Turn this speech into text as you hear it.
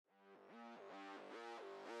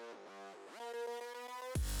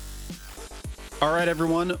All right,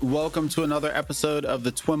 everyone. Welcome to another episode of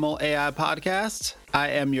the TWIML AI podcast. I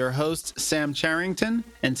am your host, Sam Charrington,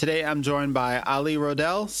 and today I'm joined by Ali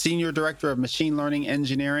Rodell, Senior Director of Machine Learning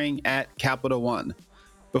Engineering at Capital One.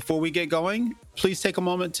 Before we get going, please take a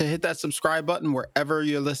moment to hit that subscribe button wherever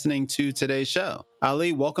you're listening to today's show.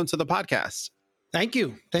 Ali, welcome to the podcast. Thank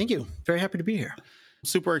you. Very happy to be here.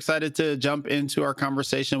 Super excited to jump into our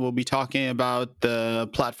conversation. We'll be talking about the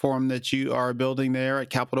platform that you are building there at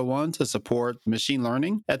Capital One to support machine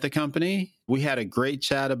learning at the company. We had a great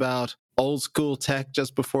chat about old school tech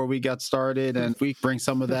just before we got started, and if we bring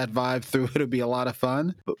some of that vibe through, it'll be a lot of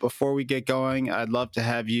fun. But before we get going, I'd love to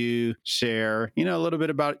have you share, a little bit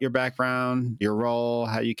about your background, your role,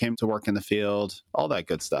 how you came to work in the field, all that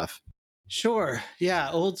good stuff. Sure. Yeah,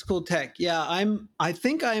 old school tech. Yeah, I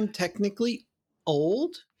think I am technically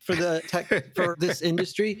old for the tech for this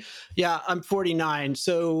industry. Yeah, I'm 49.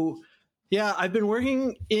 So yeah, I've been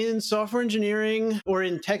working in software engineering or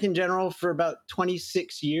in tech in general for about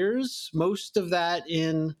 26 years, most of that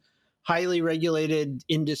in highly regulated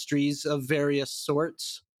industries of various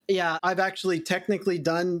sorts. Yeah, I've actually technically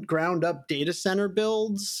done ground up data center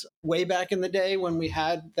builds way back in the day when we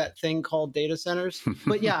had that thing called data centers.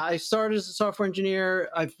 But yeah, I started as a software engineer.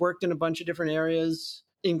 I've worked in a bunch of different areas,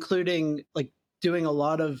 including like doing a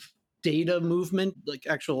lot of data movement, like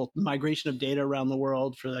actual migration of data around the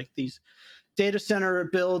world for like these data center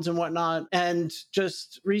builds and whatnot. And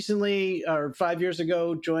just recently, or 5 years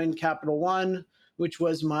ago, joined Capital One, which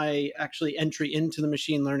was my actually entry into the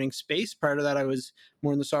machine learning space. Prior to that, I was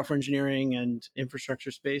more in the software engineering and infrastructure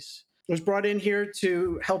space. I was brought in here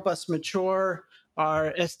to help us mature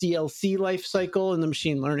our SDLC lifecycle in the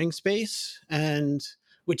machine learning space, and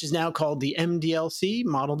which is now called the MDLC,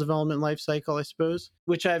 Model Development Lifecycle, I suppose,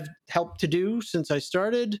 which I've helped to do since I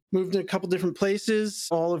started. Moved in a couple different places,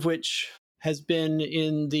 all of which has been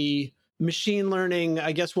in the machine learning,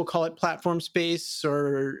 I guess we'll call it platform space,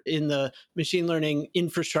 or in the machine learning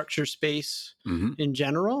infrastructure space in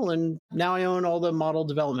general. And now I own all the model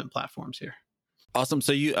development platforms here. Awesome.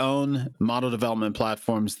 So you own model development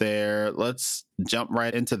platforms there. Let's jump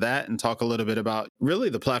right into that and talk a little bit about really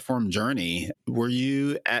the platform journey. Were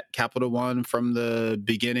you at Capital One from the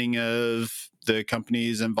beginning of the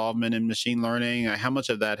company's involvement in machine learning? How much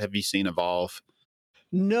of that have you seen evolve?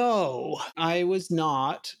 No, I was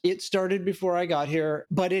not. It started before I got here,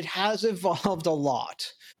 but it has evolved a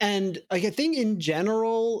lot. And I think in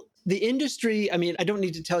general, the industry, I mean, I don't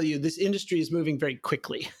need to tell you, this industry is moving very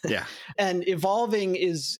quickly. Yeah. And evolving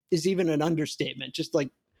is even an understatement, just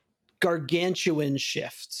like gargantuan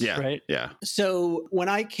shifts, right? Yeah. So when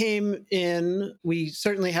I came in, we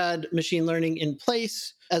certainly had machine learning in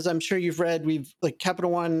place. As I'm sure you've read,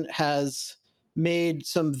 Capital One has made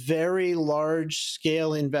some very large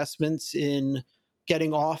scale investments in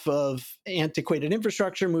getting off of antiquated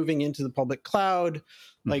infrastructure, moving into the public cloud,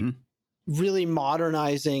 like really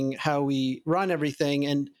modernizing how we run everything.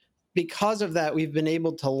 And because of that, we've been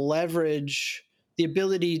able to leverage the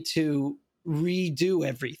ability to redo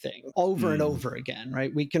everything over and over again,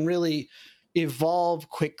 right? We can really evolve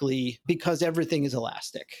quickly because everything is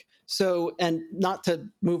elastic. So, and not to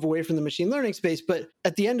move away from the machine learning space, but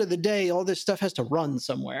at the end of the day, all this stuff has to run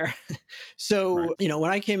somewhere. So, when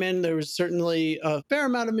I came in, there was certainly a fair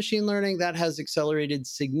amount of machine learning that has accelerated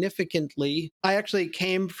significantly. I actually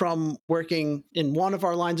came from working in one of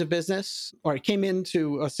our lines of business, or I came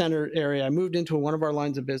into a center area. I moved into one of our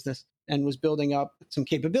lines of business and was building up some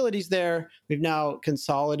capabilities there. We've now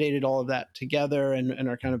consolidated all of that together and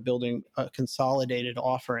are kind of building a consolidated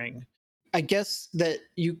offering. I guess that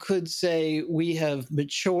you could say we have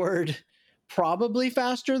matured probably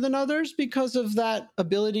faster than others because of that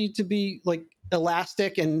ability to be like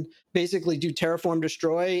elastic and basically do terraform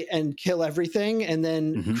destroy and kill everything and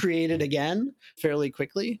then create it again fairly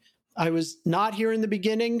quickly. I was not here in the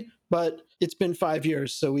beginning, but it's been 5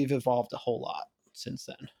 years, so we've evolved a whole lot since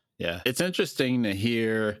then. Yeah. It's interesting to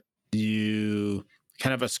hear you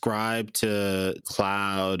kind of ascribe to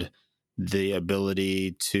cloud the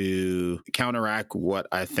ability to counteract what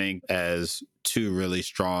I think as two really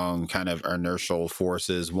strong kind of inertial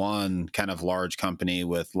forces. One, kind of large company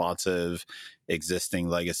with lots of existing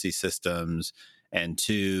legacy systems, and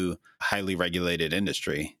two, highly regulated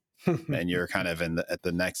industry. And you're kind of at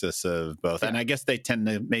the nexus of both. Yeah. And I guess they tend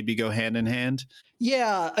to maybe go hand in hand.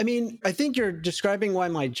 Yeah. I mean, I think you're describing why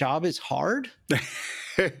my job is hard.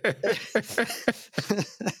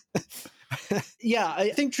 Yeah, I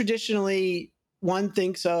think traditionally one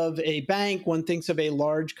thinks of a bank, one thinks of a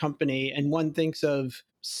large company, and one thinks of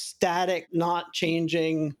static, not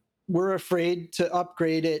changing. We're afraid to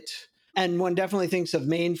upgrade it. And one definitely thinks of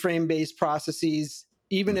mainframe-based processes.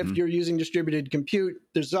 Even if you're using distributed compute,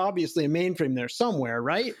 there's obviously a mainframe there somewhere,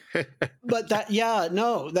 right? But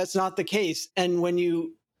that's not the case. And when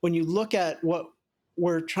you look at what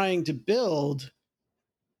we're trying to build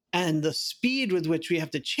and the speed with which we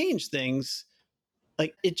have to change things,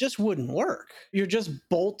 like it just wouldn't work. You're just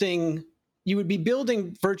bolting. You would be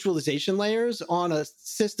building virtualization layers on a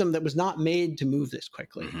system that was not made to move this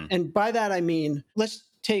quickly. And by that, I mean, let's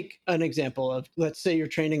take an example of, let's say you're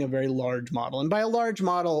training a very large model. And by a large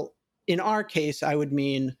model, in our case, I would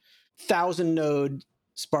mean 1,000 node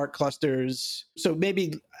Spark clusters. So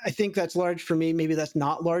maybe, I think that's large for me. Maybe that's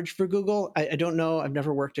not large for Google. I don't know. I've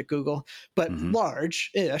never worked at Google, but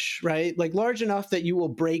large-ish, right? Like large enough that you will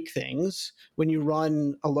break things when you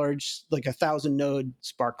run a large, like 1,000 node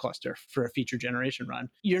Spark cluster for a feature generation run.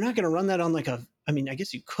 You're not going to run that on I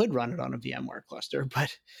guess you could run it on a VMware cluster,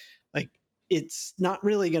 but like it's not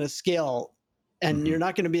really going to scale, and you're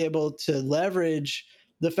not going to be able to leverage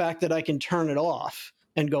the fact that I can turn it off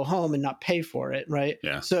and go home and not pay for it, right?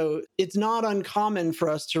 Yeah. So it's not uncommon for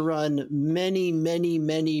us to run many, many,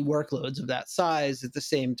 many workloads of that size at the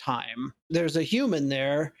same time. There's a human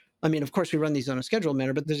there. I mean, of course, we run these on a scheduled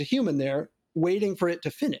manner, but there's a human there waiting for it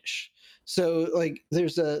to finish. So like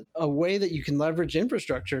there's a way that you can leverage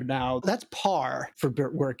infrastructure now. That's par for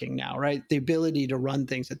working now, right? The ability to run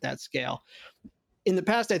things at that scale. In the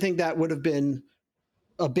past, I think that would have been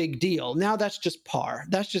a big deal. Now that's just par.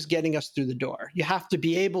 That's just getting us through the door. You have to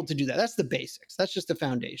be able to do that. That's the basics. That's just the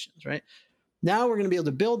foundations, right? Now we're going to be able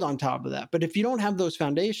to build on top of that. But if you don't have those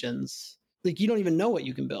foundations, like you don't even know what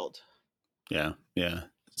you can build. Yeah. Yeah.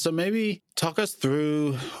 So maybe talk us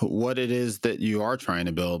through what it is that you are trying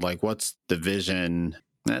to build. Like what's the vision?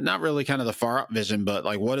 Not really kind of the far out vision, but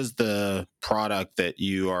like what is the product that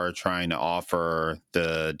you are trying to offer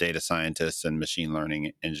the data scientists and machine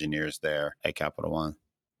learning engineers there at Capital One?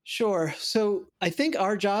 Sure. So I think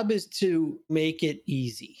our job is to make it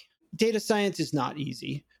easy. Data science is not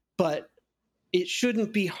easy, but it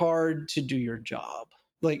shouldn't be hard to do your job.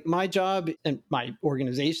 Like my job and my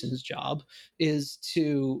organization's job is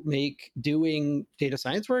to make doing data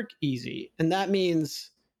science work easy. And that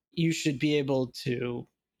means you should be able to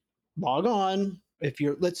log on.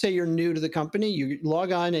 Let's say you're new to the company, you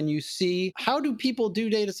log on and you see, how do people do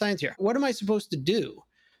data science here? What am I supposed to do?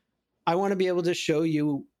 I want to be able to show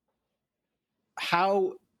you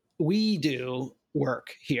how we do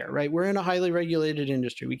work here, right? We're in a highly regulated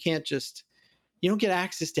industry. You don't get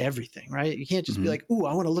access to everything, right? You can't just be like, ooh,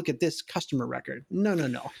 I want to look at this customer record. No.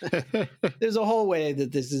 There's a whole way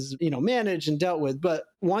that this is, managed and dealt with. But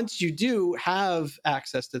once you do have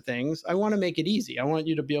access to things, I want to make it easy. I want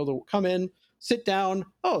you to be able to come in, sit down.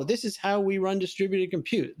 Oh, this is how we run distributed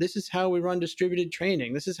compute. This is how we run distributed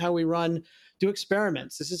training. This is how we do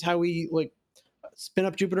experiments. This is how we spin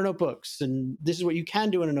up Jupyter notebooks. And this is what you can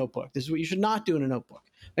do in a notebook. This is what you should not do in a notebook.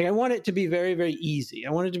 Like I want it to be very, very easy.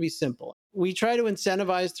 I want it to be simple. We try to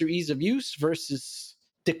incentivize through ease of use versus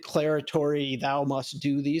declaratory, thou must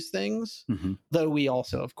do these things, though we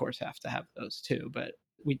also, of course, have to have those too. But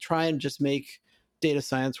we try and just make data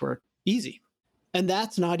science work easy. And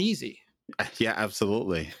that's not easy. Yeah,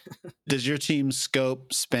 absolutely. Does your team's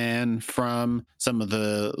scope span from some of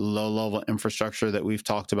the low-level infrastructure that we've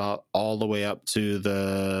talked about all the way up to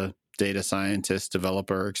the data scientist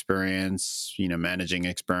developer experience, managing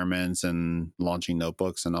experiments and launching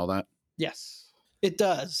notebooks and all that? Yes, it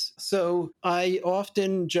does. So I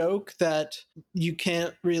often joke that you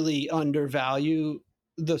can't really undervalue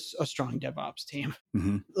a strong DevOps team.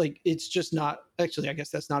 Like it's just not, actually, I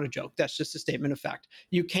guess that's not a joke. That's just a statement of fact.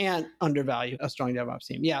 You can't undervalue a strong DevOps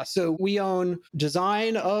team. Yeah. So we own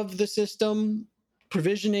design of the system,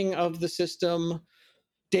 provisioning of the system,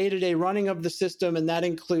 day-to-day running of the system, and that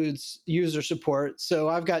includes user support. So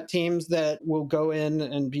I've got teams that will go in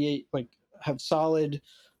and have solid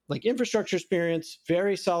infrastructure experience,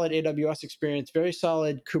 very solid AWS experience, very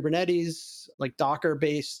solid Kubernetes,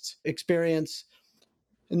 Docker-based experience.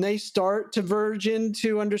 And they start to verge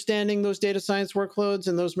into understanding those data science workloads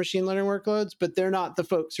and those machine learning workloads, but they're not the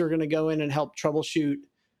folks who are going to go in and help troubleshoot,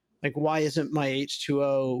 why isn't my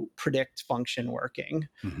H2O predict function working?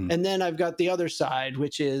 And then I've got the other side,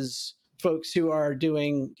 which is folks who are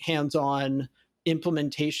doing hands-on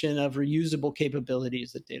implementation of reusable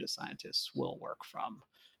capabilities that data scientists will work from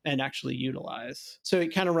and actually utilize. So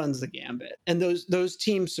it kind of runs the gambit. And those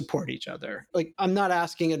teams support each other. I'm not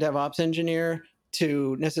asking a DevOps engineer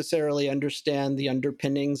to necessarily understand the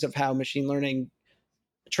underpinnings of how machine learning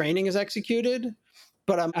training is executed,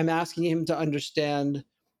 but I'm asking him to understand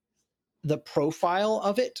the profile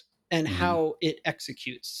of it and how it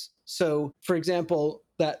executes. So, for example,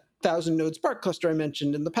 that 1,000 node Spark cluster I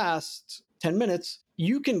mentioned in the past 10 minutes,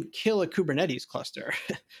 you can kill a Kubernetes cluster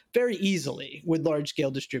very easily with large-scale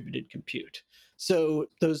distributed compute. So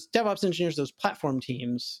those DevOps engineers, those platform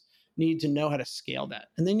teams need to know how to scale that,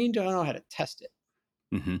 and they need to know how to test it.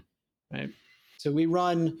 Mm-hmm. Right? So we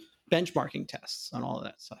run benchmarking tests on all of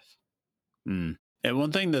that stuff. Mm. And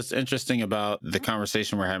one thing that's interesting about the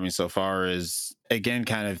conversation we're having so far is, again,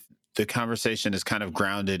 kind of the conversation is kind of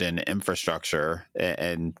grounded in infrastructure.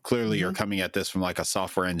 And clearly you're coming at this from like a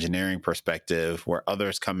software engineering perspective, where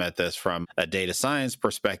others come at this from a data science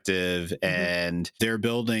perspective, and they're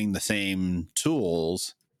building the same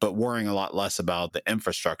tools, but worrying a lot less about the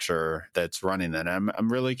infrastructure that's running that. I'm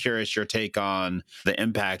really curious your take on the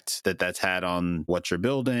impact that that's had on what you're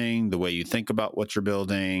building, the way you think about what you're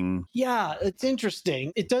building. Yeah, it's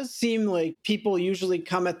interesting. It does seem like people usually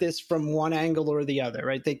come at this from one angle or the other,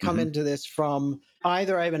 right? They come into this from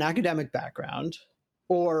either I have an academic background,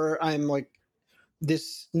 or I'm like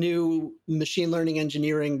this new machine learning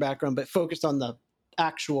engineering background, but focused on the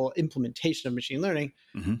actual implementation of machine learning.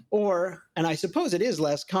 Or, and I suppose it is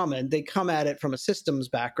less common, they come at it from a systems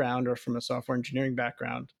background or from a software engineering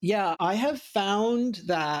background. Yeah, I have found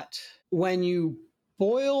that when you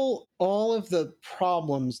boil all of the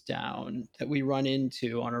problems down that we run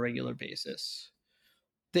into on a regular basis,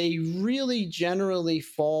 they really generally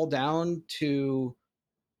fall down to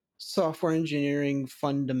software engineering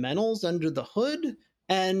fundamentals under the hood.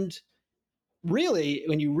 And really,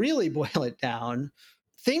 when you really boil it down,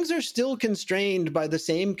 things are still constrained by the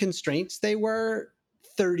same constraints they were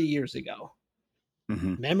 30 years ago.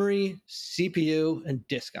 Memory, CPU, and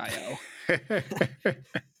disk I/O.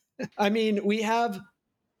 I mean, we have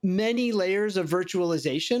many layers of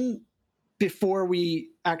virtualization before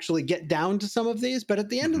we actually get down to some of these, but at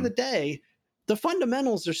the end of the day, the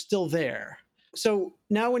fundamentals are still there. So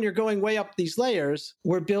now when you're going way up these layers,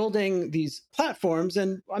 we're building these platforms,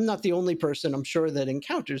 and I'm not the only person, I'm sure, that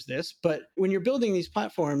encounters this, but when you're building these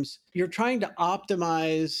platforms, you're trying to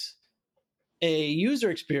optimize a user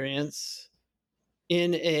experience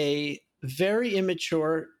in a very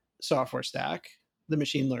immature software stack, the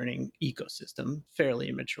machine learning ecosystem, fairly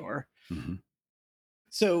immature.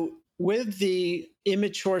 So with the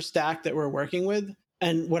immature stack that we're working with,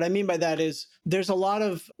 and what I mean by that is there's a lot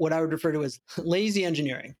of what I would refer to as lazy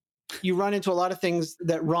engineering. You run into a lot of things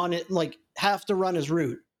that run it, like have to run as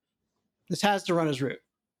root. This has to run as root.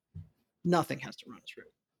 Nothing has to run as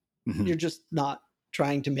root. You're just not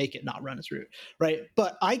trying to make it not run as root, right?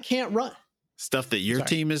 But I can't run. Stuff that your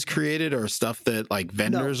team has created, or stuff that like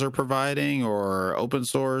vendors are providing, or open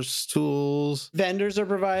source tools? Vendors are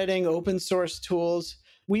providing open source tools.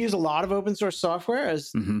 We use a lot of open source software,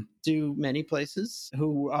 as do many places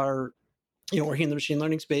who are working in the machine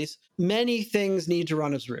learning space. Many things need to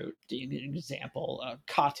run as root. An example,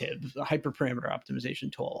 Kotib, a hyperparameter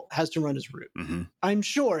optimization tool, has to run as root. I'm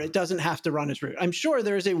sure it doesn't have to run as root. I'm sure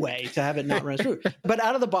there is a way to have it not run as root, but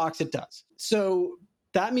out of the box it does. So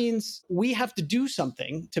that means we have to do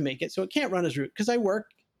something to make it so it can't run as root, because I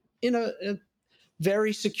work in a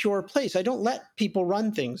very secure place. I don't let people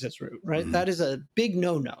run things as root, right? That is a big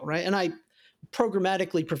no-no, right? And I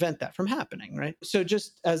programmatically prevent that from happening, right? So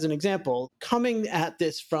just as an example, coming at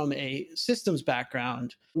this from a systems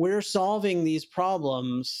background, we're solving these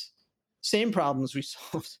problems, same problems we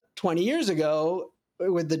solved 20 years ago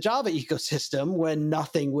with the Java ecosystem when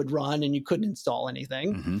nothing would run and you couldn't install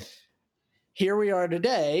anything. Here we are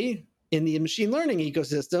today in the machine learning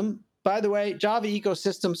ecosystem. By the way, Java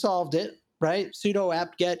ecosystem solved it, right? Sudo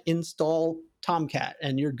apt-get install Tomcat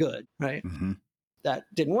and you're good, right? That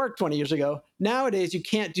didn't work 20 years ago. Nowadays, you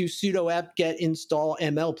can't do sudo apt-get install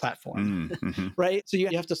ML platform, right? So you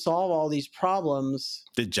have to solve all these problems.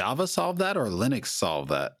 Did Java solve that, or Linux solve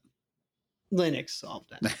that? Linux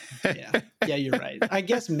solved that. Yeah, you're right. I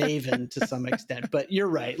guess Maven to some extent, but you're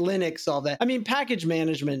right. Linux solved that. I mean, package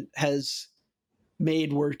management has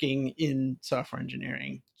made working in software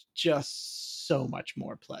engineering just so much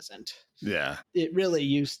more pleasant. Yeah. It really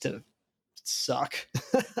used to suck.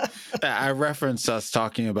 I referenced us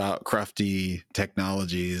talking about crufty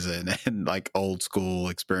technologies and like old school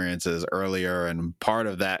experiences earlier. And part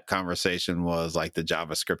of that conversation was like the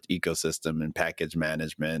JavaScript ecosystem and package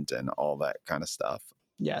management and all that kind of stuff.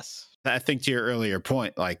 Yes. I think to your earlier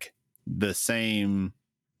point, like the same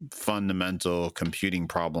fundamental computing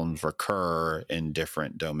problems recur in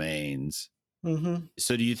different domains.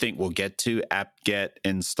 So do you think we'll get to apt-get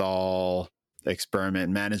install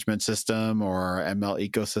experiment management system or ML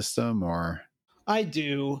ecosystem? Or I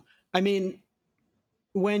do. I mean,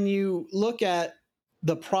 when you look at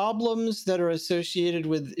the problems that are associated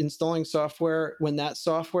with installing software, when that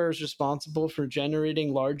software is responsible for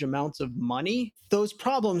generating large amounts of money, those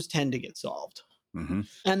problems tend to get solved. Mm-hmm.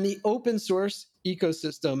 And the open source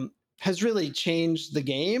ecosystem has really changed the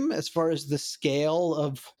game as far as the scale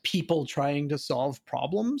of people trying to solve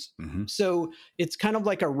problems. Mm-hmm. So it's kind of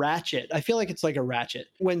like a ratchet. I feel like it's like a ratchet.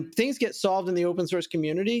 When things get solved in the open source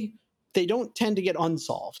community, they don't tend to get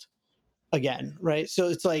unsolved again, right? So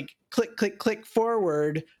it's like click, click, click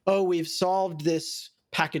forward. Oh, we've solved this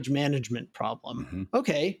package management problem. Mm-hmm.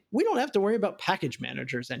 Okay, we don't have to worry about package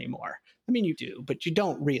managers anymore. I mean, you do, but you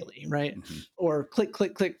don't really, right? Mm-hmm. Or click,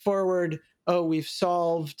 click, click forward. Oh, we've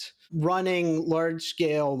solved running large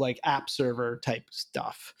scale like app server type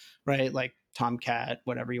stuff, right? Like Tomcat,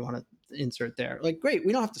 whatever you want to insert there. Like, great,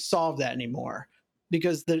 we don't have to solve that anymore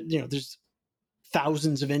because there's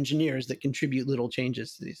thousands of engineers that contribute little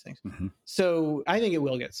changes to these things. Mm-hmm. So I think it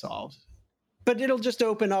will get solved, but it'll just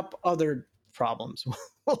open up other problems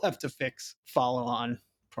we'll have to fix, follow on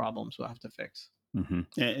problems we'll have to fix. Mm-hmm.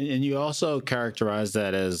 And you also characterize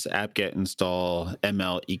that as apt-get install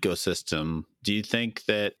ML ecosystem. Do you think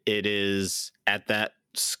that it is at that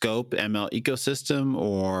scope ML ecosystem,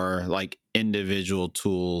 or like individual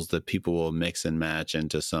tools that people will mix and match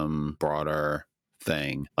into some broader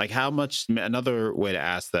thing? Like how much, another way to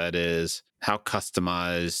ask that is, how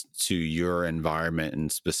customized to your environment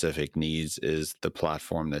and specific needs is the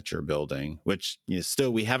platform that you're building, which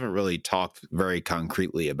still we haven't really talked very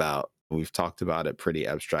concretely about. We've talked about it pretty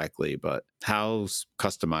abstractly, but how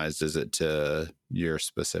customized is it to your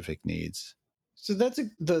specific needs? So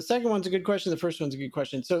the second one's a good question. The first one's a good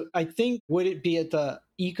question. So I think, would it be at the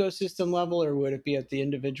ecosystem level or would it be at the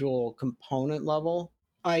individual component level?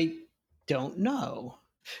 I don't know.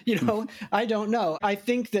 I don't know. I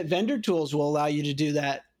think that vendor tools will allow you to do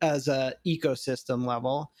that as a ecosystem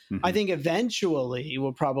level. Mm-hmm. I think eventually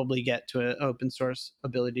we'll probably get to an open source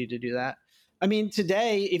ability to do that. I mean,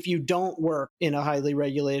 today, if you don't work in a highly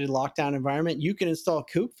regulated lockdown environment, you can install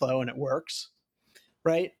Kubeflow and it works,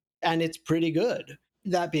 right? And it's pretty good.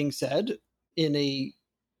 That being said, in a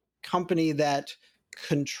company that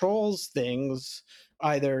controls things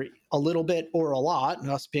either a little bit or a lot,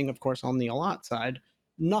 us being, of course, on the a lot side,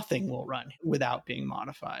 nothing will run without being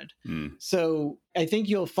modified. So I think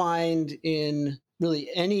you'll find in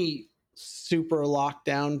really any super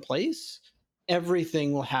lockdown place,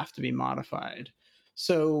 everything will have to be modified.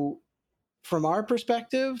 So from our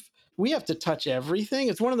perspective, we have to touch everything.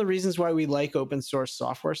 It's one of the reasons why we like open source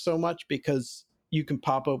software so much, because you can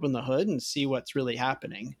pop open the hood and see what's really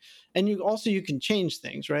happening. And you can change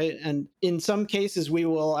things, right? And in some cases, we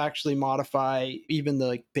will actually modify even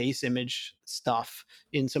the base image stuff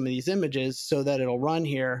in some of these images so that it'll run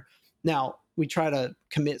here. Now, we try to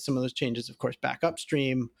commit some of those changes, of course, back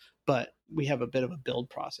upstream, but we have a bit of a build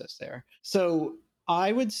process there. So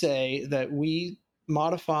I would say that we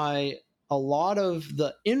modify a lot of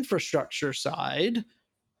the infrastructure side,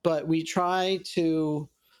 but we try to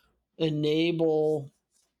enable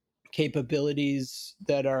capabilities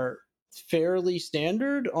that are fairly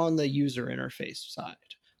standard on the user interface side.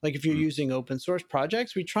 Like if you're using open source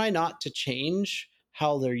projects, we try not to change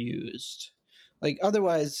how they're used. Like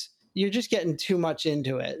otherwise, you're just getting too much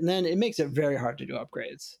into it, and then it makes it very hard to do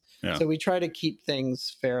upgrades. Yeah. So we try to keep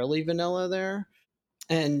things fairly vanilla there.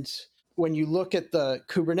 And when you look at the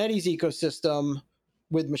Kubernetes ecosystem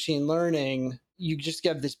with machine learning, you just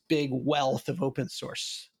get this big wealth of open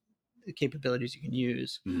source capabilities you can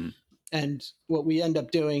use. Mm-hmm. And what we end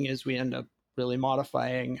up doing is we end up really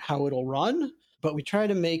modifying how it'll run, but we try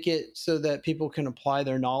to make it so that people can apply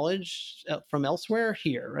their knowledge from elsewhere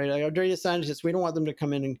here, right? Like our data scientists, we don't want them to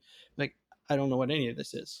come in and like, I don't know what any of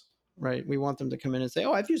this is, right? We want them to come in and say,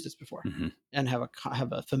 oh, I've used this before, mm-hmm. and have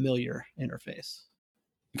a familiar interface.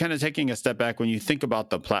 Kind of taking a step back, when you think about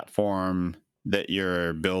the platform that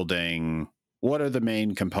you're building, what are the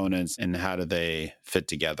main components and how do they fit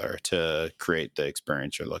together to create the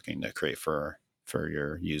experience you're looking to create for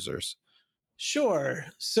your users? Sure.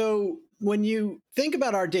 So when you think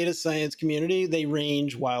about our data science community, they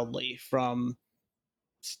range wildly from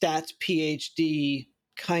stats PhD,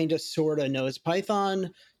 kind of sort of knows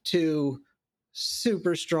Python, to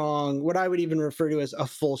super strong, what I would even refer to as a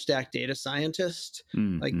full stack data scientist.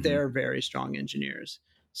 Like they're very strong engineers.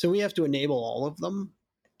 So we have to enable all of them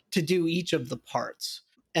to do each of the parts.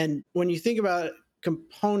 And when you think about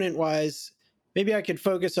component wise, maybe I could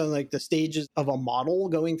focus on like the stages of a model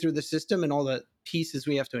going through the system and all the pieces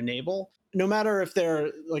we have to enable. No matter if they're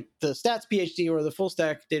like the stats PhD or the full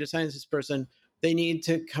stack data scientist person, they need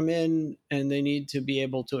to come in and they need to be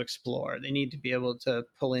able to explore. They need to be able to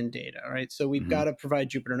pull in data, right? So we've got to provide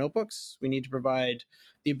Jupyter Notebooks. We need to provide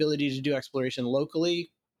the ability to do exploration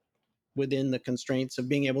locally within the constraints of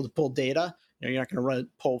being able to pull data you're not going to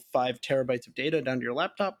pull 5 terabytes of data down to your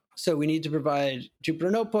laptop. So we need to provide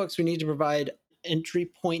Jupyter notebooks. We need to provide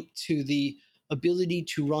entry point to the ability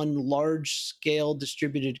to run large scale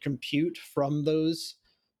distributed compute from those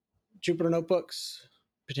Jupyter notebooks,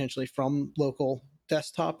 potentially from local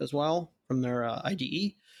desktop as well, from their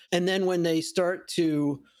IDE. And then when they start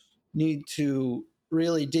to need to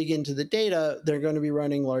really dig into the data, they're going to be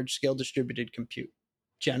running large scale distributed compute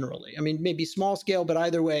generally. I mean, maybe small scale, but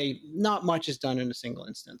either way, not much is done in a single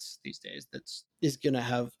instance these days is going to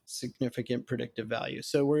have significant predictive value.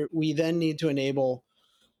 So we then need to enable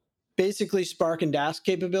basically Spark and Dask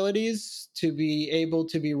capabilities to be able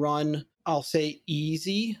to be run, I'll say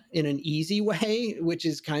easy, in an easy way, which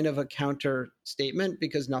is kind of a counter statement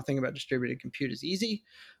because nothing about distributed compute is easy.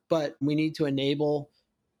 But we need to enable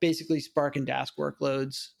basically Spark and Dask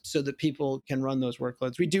workloads so that people can run those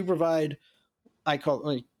workloads. We do provide, I call it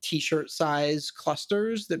like t-shirt size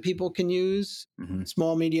clusters that people can use.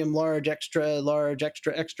 Small, medium, large, extra large,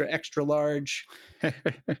 extra, extra, extra large,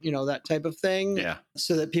 that type of thing. Yeah.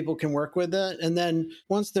 So that people can work with it. And then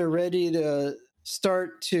once they're ready to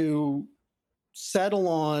start to settle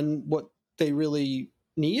on what they really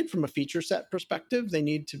need from a feature set perspective, they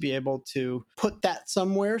need to be able to put that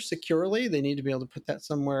somewhere securely. They need to be able to put that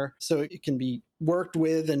somewhere so it can be worked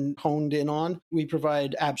with and honed in on. We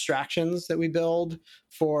provide abstractions that we build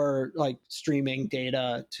for like streaming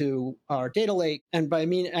data to our data lake. And by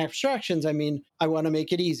abstractions, I mean, I want to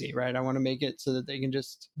make it easy, right? I want to make it so that they can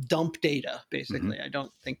just dump data, basically. I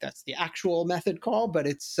don't think that's the actual method call, but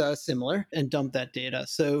it's similar, and dump that data.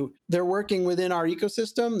 So they're working within our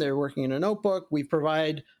ecosystem. They're working in a notebook. We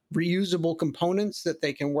provide reusable components that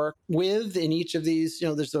they can work with in each of these.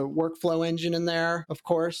 There's a workflow engine in there, of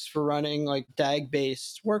course, for running like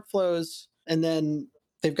DAG-based workflows. And then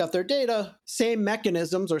they've got their data, same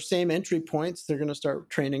mechanisms or same entry points. They're going to start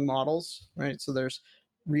training models, right? So there's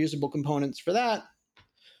reusable components for that.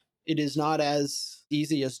 It is not as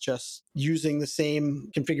easy as just using the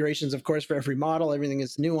same configurations, of course, for every model. Everything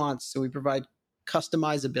is nuanced. So we provide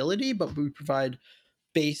customizability, but we provide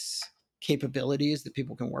base capabilities that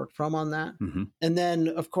people can work from on that. And then,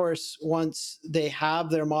 of course, once they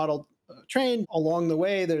have their model trained, along the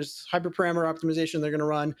way, there's hyperparameter optimization they're going to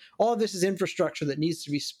run. All of this is infrastructure that needs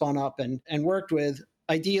to be spun up and worked with,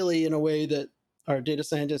 ideally in a way that our data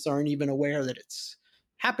scientists aren't even aware that it's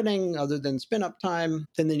happening other than spin up time.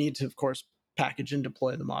 Then they need to, of course, package and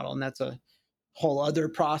deploy the model. And that's a whole other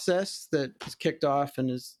process that is kicked off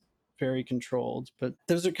and is very controlled. But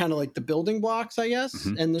those are kind of like the building blocks, I guess.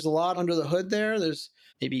 And there's a lot under the hood there. There's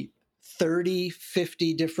maybe 30,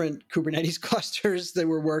 50 different Kubernetes clusters that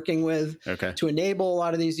we're working with to enable a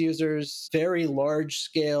lot of these users. Very large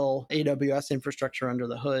scale AWS infrastructure under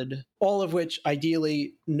the hood, all of which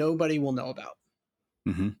ideally nobody will know about,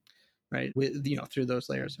 right? With, through those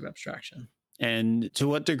layers of abstraction. And to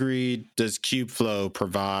what degree does Kubeflow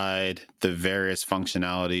provide the various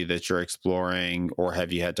functionality that you're exploring, or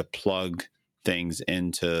have you had to plug things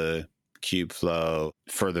into Kubeflow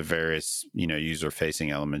for the various,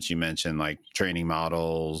 user-facing elements? You mentioned like training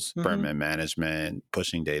models, permit management,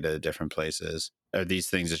 pushing data to different places. Are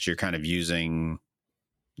these things that you're kind of using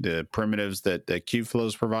the primitives that Kubeflow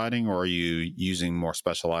is providing, or are you using more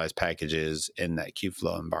specialized packages in that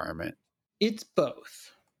Kubeflow environment? It's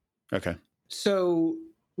both. Okay. So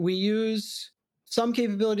we use some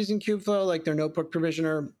capabilities in Kubeflow, like their notebook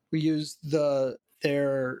provisioner. We use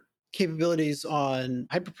their capabilities on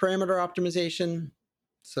hyperparameter optimization,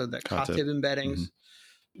 so the Kotib embeddings.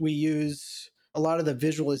 We use a lot of the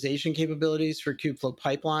visualization capabilities for Kubeflow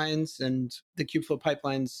pipelines and the Kubeflow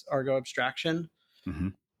pipelines Argo abstraction.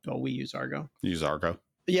 Well, we use Argo. Use Argo.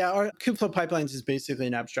 Yeah, our Kubeflow pipelines is basically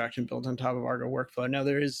an abstraction built on top of Argo workflow. Now,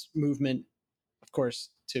 there is movement, of course,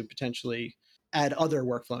 to potentially add other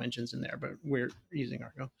workflow engines in there, but we're using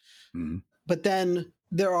Argo. But then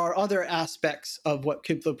there are other aspects of what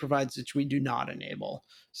Kubeflow provides which we do not enable.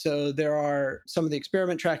 So there are some of the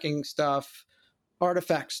experiment tracking stuff,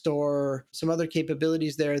 artifact store, some other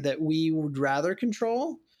capabilities there that we would rather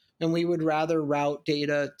control, and we would rather route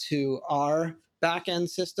data to our backend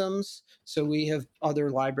systems. So we have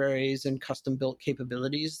other libraries and custom built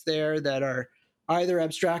capabilities there that are either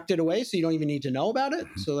abstracted away so you don't even need to know about it.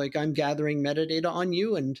 So like I'm gathering metadata on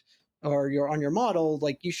you or you're on your model,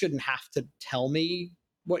 like you shouldn't have to tell me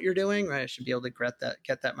what you're doing, right? I should be able to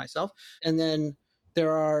get that myself. And then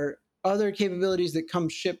there are other capabilities that come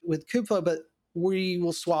shipped with Kubeflow, but we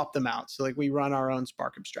will swap them out. So like we run our own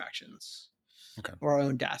Spark abstractions. Okay. or our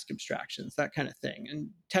own Dask abstractions, that kind of thing. And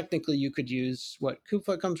technically you could use what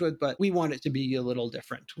Kubeflow comes with, but we want it to be a little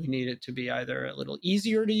different. We need it to be either a little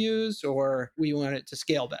easier to use, or we want it to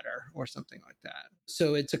scale better or something like that.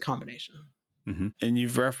 So it's a combination. Mm-hmm. And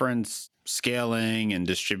you've referenced scaling and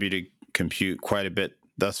distributed compute quite a bit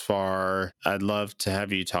thus far. I'd love to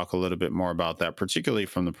have you talk a little bit more about that, particularly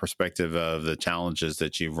from the perspective of the challenges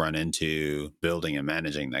that you've run into building and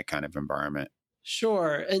managing that kind of environment.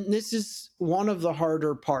 Sure. And this is one of the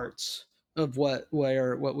harder parts of what we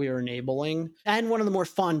are enabling, and one of the more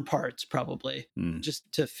fun parts probably,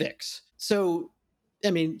 just to fix. So,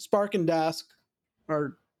 I mean, Spark and Dask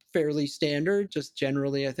are fairly standard, just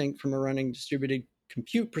generally, I think, from a running distributed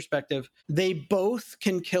compute perspective. They both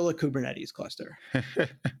can kill a Kubernetes cluster.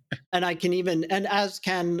 And I can even, and as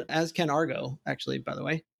can Argo, actually, by the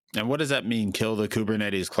way. And what does that mean, kill the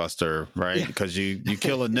Kubernetes cluster, right? Because you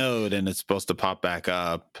kill a node and it's supposed to pop back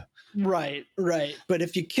up. Right. But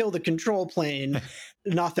if you kill the control plane,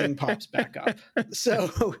 nothing pops back up.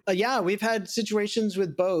 So, yeah, we've had situations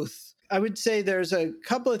with both. I would say there's a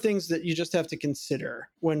couple of things that you just have to consider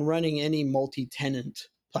when running any multi-tenant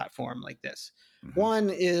platform like this. Mm-hmm. One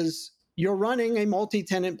is you're running a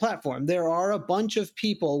multi-tenant platform. There are a bunch of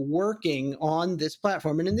people working on this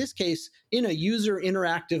platform. And in this case, in a user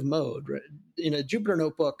interactive mode, in a Jupyter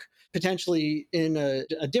Notebook, potentially in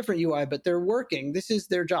a different UI, but they're working. This is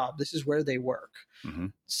their job. This is where they work. Mm-hmm.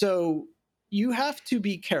 So you have to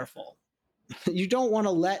be careful. You don't want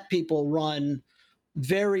to let people run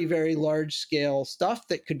very, very large scale stuff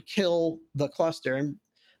that could kill the cluster. And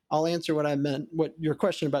I'll answer what your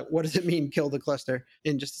question about what does it mean kill the cluster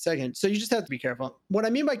in just a second. So you just have to be careful. What I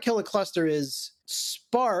mean by kill a cluster is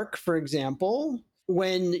Spark, for example,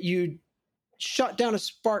 when you shut down a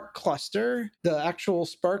Spark cluster, the actual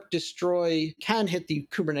Spark destroy can hit the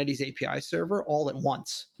Kubernetes API server all at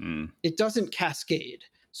once. It doesn't cascade.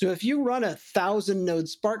 So if you run 1,000 node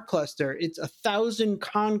Spark cluster, it's 1,000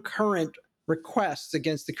 concurrent requests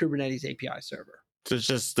against the Kubernetes API server. So it's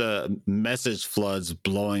just the message floods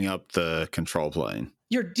blowing up the control plane.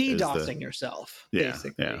 You're DDoSing yourself,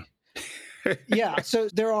 basically. Yeah. So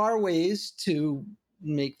there are ways to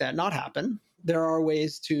make that not happen. There are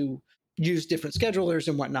ways to use different schedulers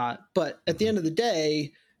and whatnot. But at the end of the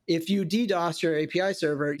day, if you DDoS your API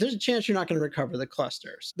server, there's a chance you're not going to recover the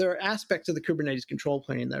clusters. There are aspects of the Kubernetes control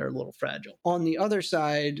plane that are a little fragile. On the other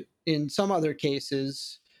side, in some other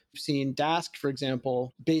cases, we've seen Dask, for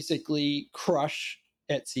example, basically crush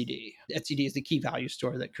etcd. Etcd is the key value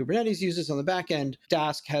store that Kubernetes uses on the back end.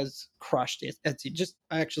 Dask has crushed etcd.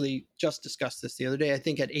 I actually just discussed this the other day. I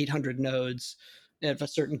think at 800 nodes, of a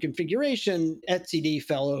certain configuration, etcd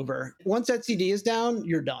fell over. Once etcd is down,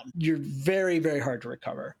 you're done. You're very, very hard to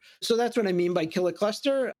recover. So that's what I mean by kill a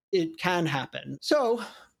cluster. It can happen. So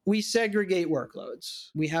we segregate workloads.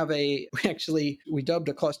 We dubbed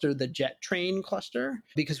a cluster the jet train cluster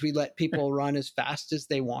because we let people run as fast as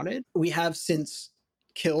they wanted. We have since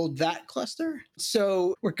killed that cluster.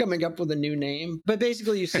 So we're coming up with a new name, but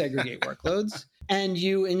basically you segregate workloads and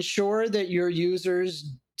you ensure that your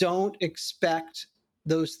users don't expect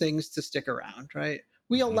those things to stick around, right?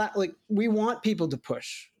 We want people to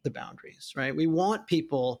push the boundaries, right? We want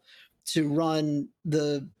people to run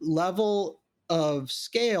the level of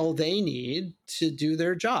scale they need to do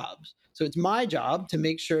their jobs. So it's my job to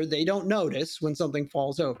make sure they don't notice when something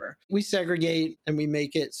falls over. We segregate and we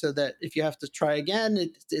make it so that if you have to try again,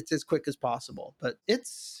 it's as quick as possible. But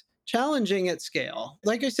it's challenging at scale.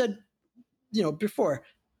 Like I said, before,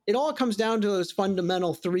 it all comes down to those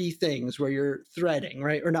fundamental three things where you're threading,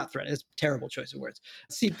 right? Or not threading, it's a terrible choice of words.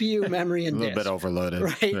 CPU, memory, and disk. A little bit overloaded.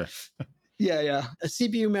 Right? Yeah. A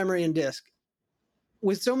CPU, memory, and disk.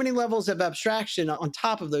 With so many levels of abstraction on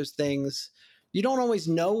top of those things, you don't always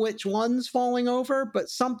know which one's falling over, but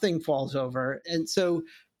something falls over. And so,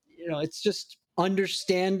 it's just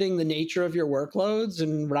understanding the nature of your workloads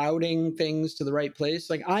and routing things to the right place.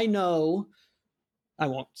 Like I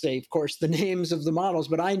won't say, of course, the names of the models,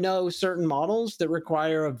 but I know certain models that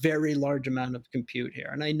require a very large amount of compute here.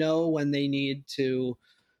 And I know when they need to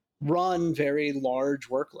run very large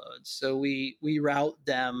workloads. So we route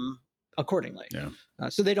them accordingly.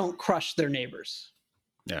 So they don't crush their neighbors.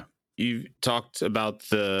 Yeah. You talked about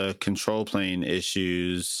the control plane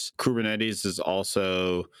issues. Kubernetes is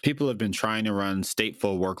also, people have been trying to run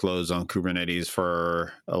stateful workloads on Kubernetes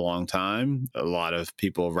for a long time. A lot of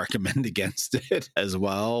people recommend against it as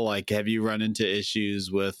well. Like, have you run into issues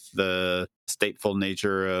with the stateful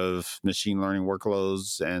nature of machine learning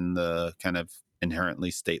workloads and the kind of inherently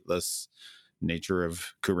stateless nature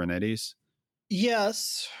of Kubernetes?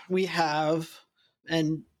 Yes, we have.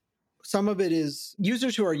 And some of it is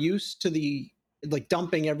users who are used to the like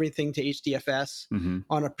dumping everything to HDFS Mm-hmm.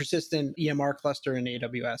 on a persistent EMR cluster in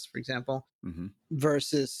AWS, for example, Mm-hmm.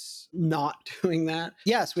 versus not doing that.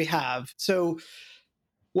 Yes, we have. So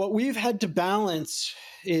what we've had to balance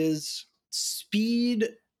is speed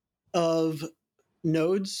of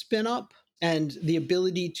node spin up and the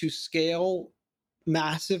ability to scale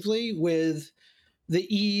massively with the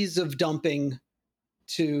ease of dumping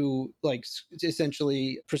to like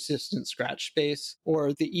essentially persistent scratch space,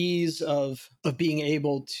 or the ease of being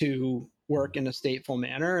able to work in a stateful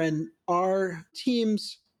manner. And our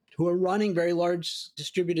teams who are running very large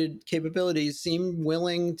distributed capabilities seem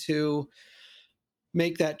willing to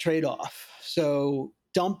make that trade-off. So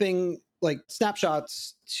dumping like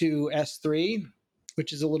snapshots to S3,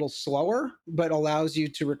 which is a little slower, but allows you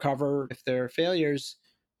to recover if there are failures,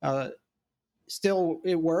 still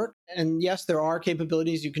it worked. And yes, there are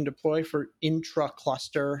capabilities you can deploy for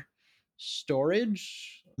intra-cluster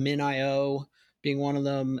storage, MinIO being one of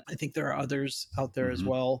them. I think there are others out there as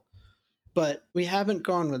well, but we haven't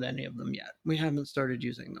gone with any of them yet. We haven't started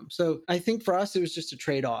using them. So I think for us, it was just a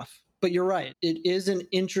trade-off. But you're right. It is an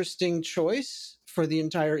interesting choice for the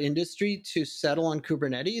entire industry to settle on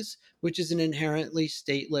Kubernetes, which is an inherently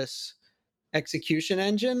stateless execution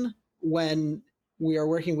engine, when we are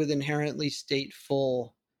working with inherently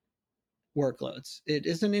stateful workloads. It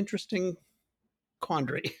is an interesting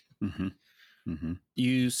quandary. Mm-hmm. Mm-hmm.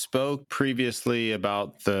 You spoke previously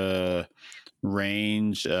about the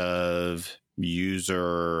range of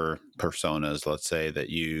user personas, let's say,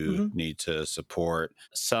 that you need to support.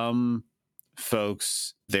 Some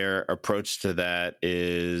folks, their approach to that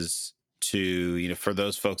is to, for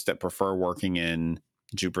those folks that prefer working in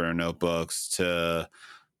Jupyter notebooks, to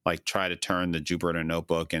like try to turn the Jupyter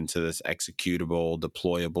notebook into this executable,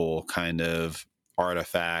 deployable kind of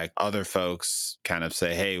artifact. Other folks kind of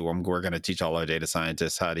say, hey, we're going to teach all our data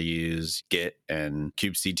scientists how to use Git and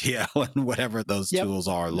kubectl and whatever those tools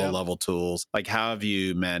are, low-level tools. Like, how have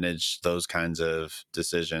you managed those kinds of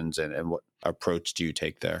decisions, and what approach do you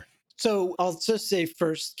take there? So I'll just say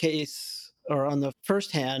first case, or on the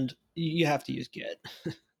first hand, you have to use Git.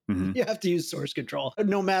 You have to use source control,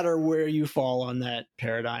 no matter where you fall on that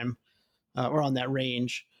paradigm or on that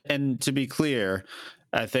range. And to be clear,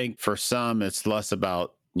 I think for some, it's less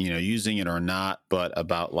about, using it or not, but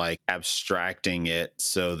about like abstracting it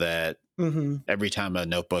so that every time a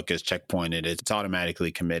notebook is checkpointed, it's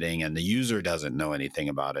automatically committing and the user doesn't know anything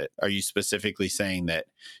about it. Are you specifically saying that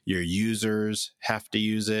your users have to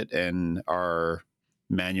use it and are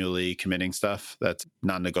manually committing stuff that's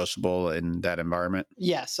non-negotiable in that environment?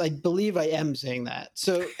 Yes, I believe I am saying that.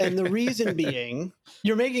 So, and the reason being,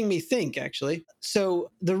 you're making me think, actually.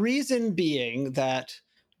 So the reason being that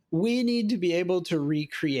we need to be able to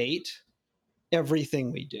recreate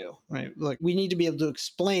everything we do, right? Like, we need to be able to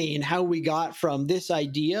explain how we got from this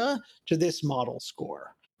idea to this model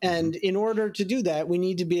score. And in order to do that, we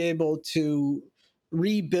need to be able to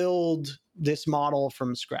rebuild this model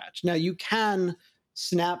from scratch. Now, you can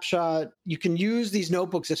use these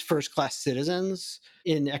notebooks as first-class citizens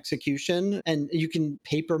in execution, and you can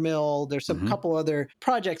paper mill. There's a couple other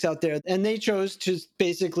projects out there, and they chose to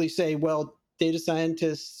basically say, well, data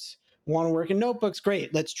scientists want to work in notebooks,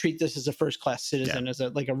 great. Let's treat this as a first-class citizen, as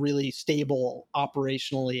a really stable,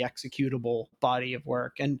 operationally executable body of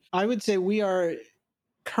work. And I would say we are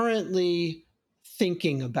currently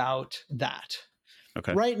thinking about that.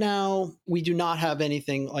 Okay. Right now, we do not have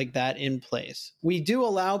anything like that in place. We do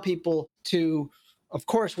allow people to, of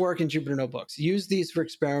course, work in Jupyter notebooks, use these for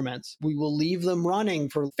experiments. We will leave them running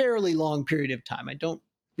for a fairly long period of time. I don't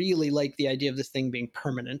really like the idea of this thing being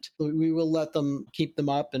permanent. We will let them keep them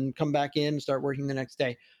up and come back in and start working the next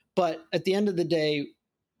day. But at the end of the day,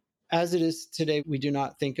 as it is today, we do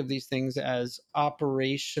not think of these things as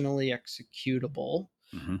operationally executable.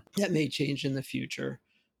 That may change in the future.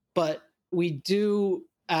 But we do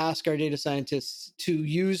ask our data scientists to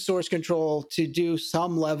use source control to do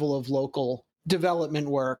some level of local development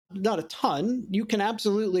work. Not a ton. You can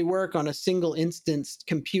absolutely work on a single instance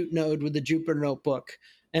compute node with a Jupyter notebook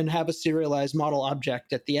and have a serialized model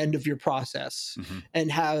object at the end of your process and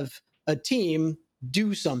have a team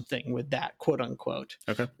do something with that, quote unquote.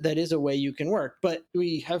 Okay. That is a way you can work. But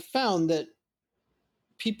we have found that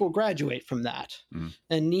people graduate from that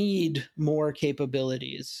and need more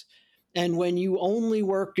capabilities. And when you only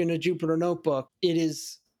work in a Jupyter notebook, it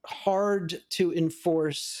is hard to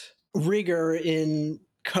enforce rigor in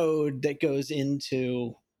code that goes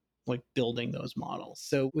into like building those models.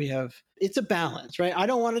 So it's a balance, right? I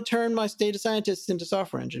don't want to turn my data scientists into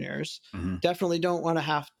software engineers. Definitely don't want to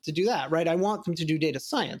have to do that, right? I want them to do data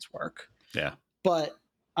science work. Yeah. But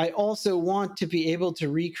I also want to be able to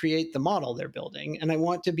recreate the model they're building. And I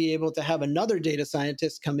want to be able to have another data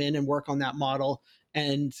scientist come in and work on that model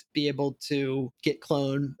and be able to git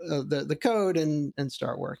clone the code and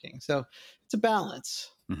start working. So it's a balance.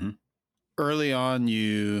 Mm-hmm. Early on,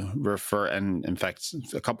 you refer, and in fact,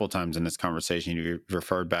 a couple of times in this conversation, you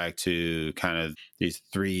referred back to kind of these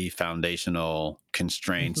three foundational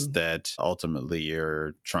constraints that ultimately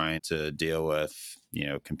you're trying to deal with,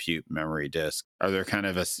 compute, memory, disk. Are there kind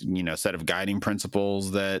of a, set of guiding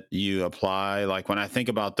principles that you apply? Like when I think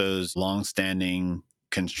about those longstanding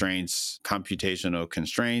constraints, computational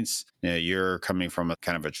constraints, you're coming from a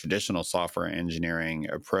kind of a traditional software engineering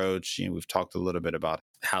approach. We've talked a little bit about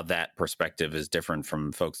how that perspective is different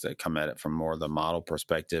from folks that come at it from more the model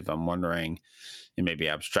perspective. I'm wondering, and maybe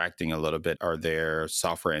abstracting a little bit, are there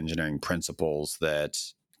software engineering principles that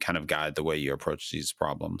kind of guide the way you approach these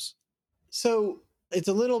problems? So it's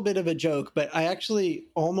a little bit of a joke, but I actually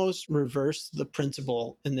almost reversed the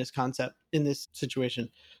principle in this concept, in this situation.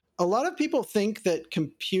 A lot of people think that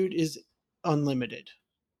compute is unlimited,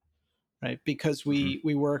 right? Because we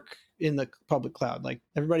work in the public cloud. Like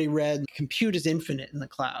everybody read, compute is infinite in the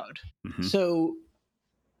cloud. So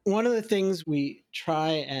one of the things we try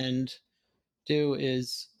and do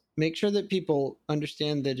is make sure that people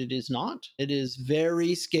understand that it is not. It is very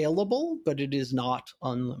scalable, but it is not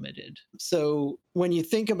unlimited. So when you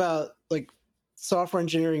think about like software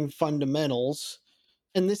engineering fundamentals,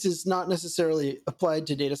 and this is not necessarily applied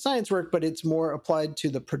to data science work, but it's more applied to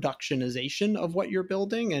the productionization of what you're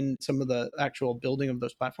building and some of the actual building of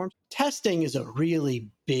those platforms. Testing is a really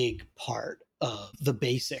big part of the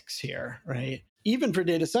basics here, right? Even for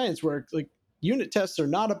data science work, like unit tests are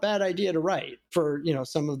not a bad idea to write for,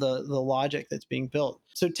 some of the logic that's being built.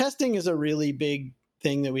 So testing is a really big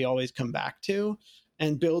thing that we always come back to,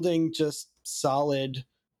 and building just solid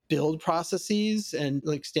build processes and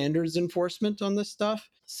like standards enforcement on this stuff.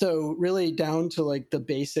 So really down to like the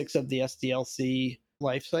basics of the SDLC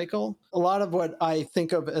lifecycle. A lot of what I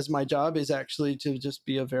think of as my job is actually to just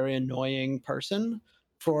be a very annoying person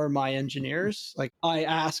for my engineers. Like I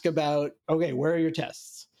ask about, okay, where are your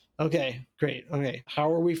tests? Okay, great. Okay,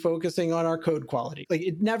 how are we focusing on our code quality? Like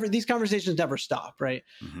these conversations never stop, right?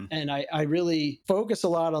 And I really focus a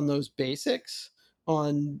lot on those basics,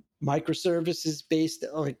 on microservices based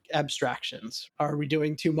like abstractions. Are we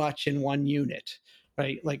doing too much in one unit,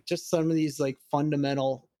 right? Like just some of these like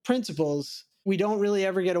fundamental principles, we don't really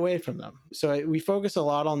ever get away from them. So we focus a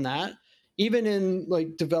lot on that. Even in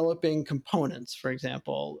like developing components, for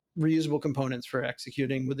example, reusable components for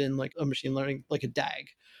executing within like a machine learning, like a DAG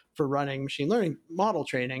for running machine learning model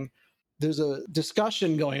training. There's a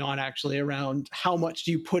discussion going on actually around how much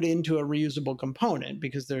do you put into a reusable component,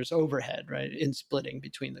 because there's overhead, right, in splitting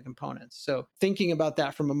between the components. So thinking about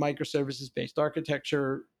that from a microservices-based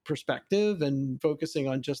architecture perspective and focusing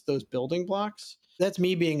on just those building blocks, that's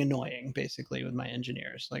me being annoying basically with my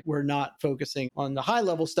engineers. Like we're not focusing on the high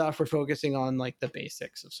level stuff, we're focusing on like the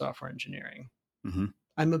basics of software engineering.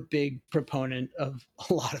 I'm a big proponent of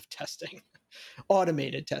a lot of testing,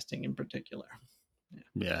 automated testing in particular.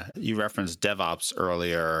 Yeah. You referenced DevOps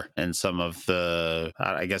earlier, and some of the,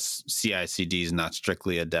 I guess CI/CD is not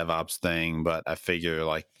strictly a DevOps thing, but I figure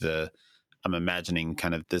like I'm imagining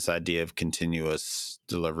kind of this idea of continuous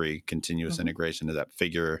delivery, continuous integration. Does that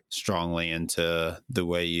figure strongly into the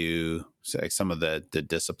way you, some of the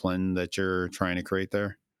discipline that you're trying to create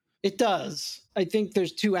there? It does. I think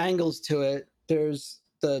there's two angles to it. There's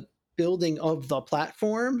the building of the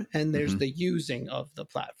platform and there's the using of the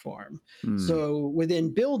platform. So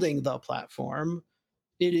within building the platform,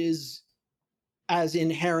 it is as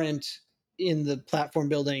inherent in the platform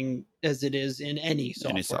building as it is in any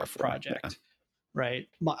software project, right?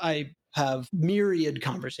 I have myriad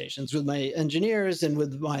conversations with my engineers and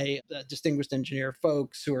with my distinguished engineer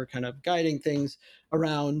folks who are kind of guiding things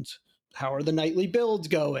around how are the nightly builds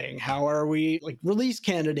going? How are we like release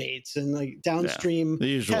candidates and like downstream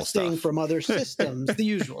testing from other systems, the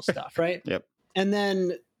usual stuff, right? Yep. And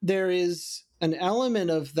then there is an element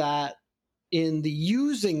of that in the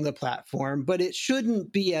using the platform, but it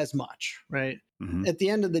shouldn't be as much, right? At the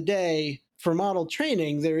end of the day, for model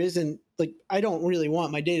training, there isn't like, I don't really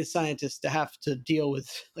want my data scientists to have to deal with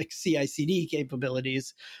like CI/CD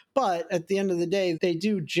capabilities, but at the end of the day, they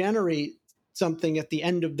do generate something at the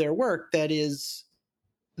end of their work that is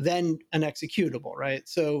then an executable, right?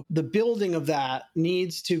 So the building of that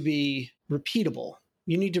needs to be repeatable.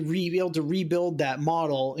 You need to be able to rebuild that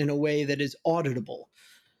model in a way that is auditable.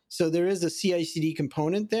 So there is a CI/CD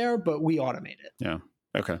component there, but we automate it. Yeah.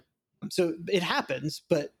 Okay. So it happens,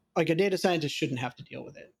 but like a data scientist shouldn't have to deal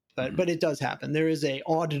with it. But it does happen. There is a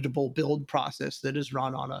auditable build process that is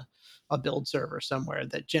run on a build server somewhere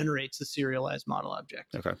that generates the serialized model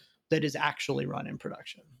object that is actually run in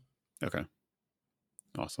production. Okay.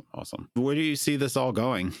 Awesome. Where do you see this all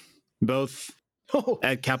going? Both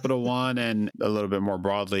at Capital One and a little bit more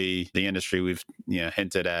broadly, the industry, we've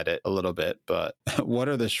hinted at it a little bit, but what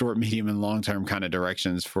are the short, medium, and long-term kind of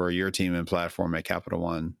directions for your team and platform at Capital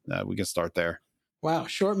One? We can start there. Wow,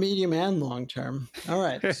 short, medium, and long-term. All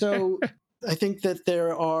right. So I think that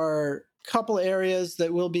there are a couple areas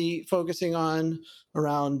that we'll be focusing on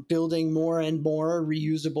around building more and more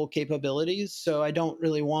reusable capabilities. So I don't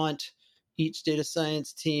really want each data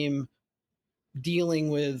science team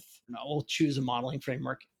dealing with, we'll choose a modeling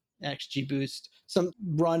framework, XGBoost, some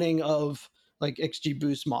running of like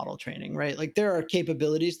XGBoost model training, right? Like there are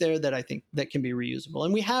capabilities there that I think that can be reusable.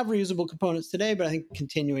 And we have reusable components today, but I think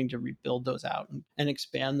continuing to rebuild those out and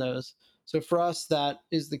expand those. So for us, that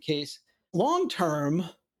is the case. Long term,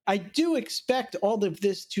 I do expect all of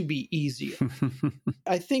this to be easier.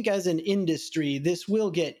 I think as an industry, this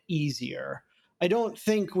will get easier. I don't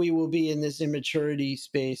think we will be in this immaturity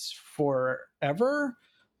space forever.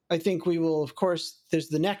 I think we will, of course, there's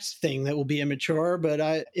the next thing that will be immature,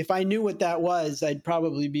 but if I knew what that was, I'd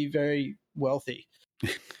probably be very wealthy.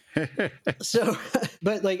 So,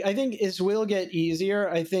 but like, I think it will get easier.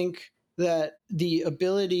 I think that the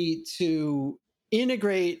ability to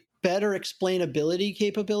integrate better explainability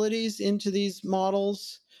capabilities into these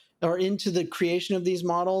models or into the creation of these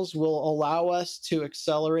models will allow us to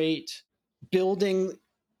accelerate building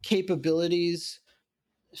capabilities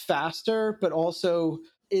faster, but also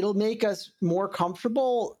it'll make us more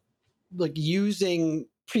comfortable like using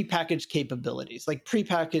prepackaged capabilities, like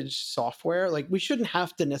prepackaged software. Like we shouldn't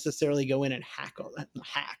have to necessarily go in and hack.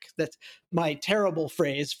 That's my terrible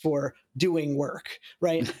phrase for doing work,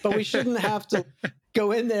 right? But we shouldn't have to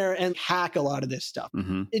go in there and hack a lot of this stuff.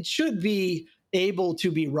 It should be able to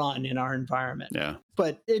be run in our environment. Yeah.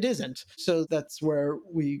 But it isn't. So that's where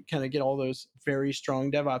we kind of get all those very strong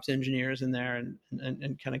DevOps engineers in there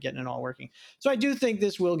and kind of getting it all working. So I do think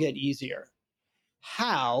this will get easier.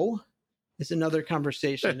 How is another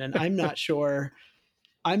conversation. And I'm not sure.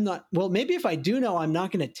 Well, maybe if I do know, I'm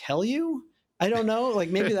not going to tell you. I don't know. Like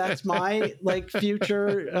maybe that's my like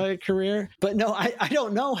future career. But no, I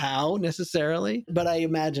don't know how necessarily, but I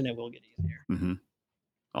imagine it will get easier.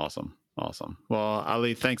 Awesome. Well,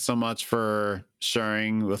 Ali, thanks so much for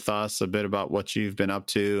sharing with us a bit about what you've been up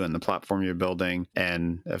to and the platform you're building.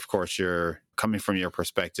 And of course, you're coming from your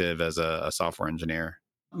perspective as a software engineer.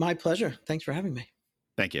 My pleasure. Thanks for having me.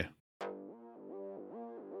 Thank you.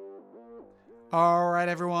 All right,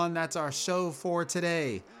 everyone, that's our show for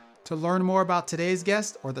today. To learn more about today's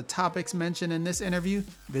guest or the topics mentioned in this interview,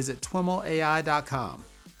 visit twimlai.com.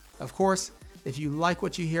 Of course, if you like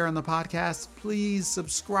what you hear on the podcast, please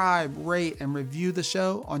subscribe, rate, and review the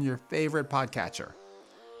show on your favorite podcatcher.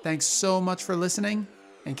 Thanks so much for listening,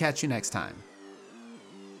 and catch you next time.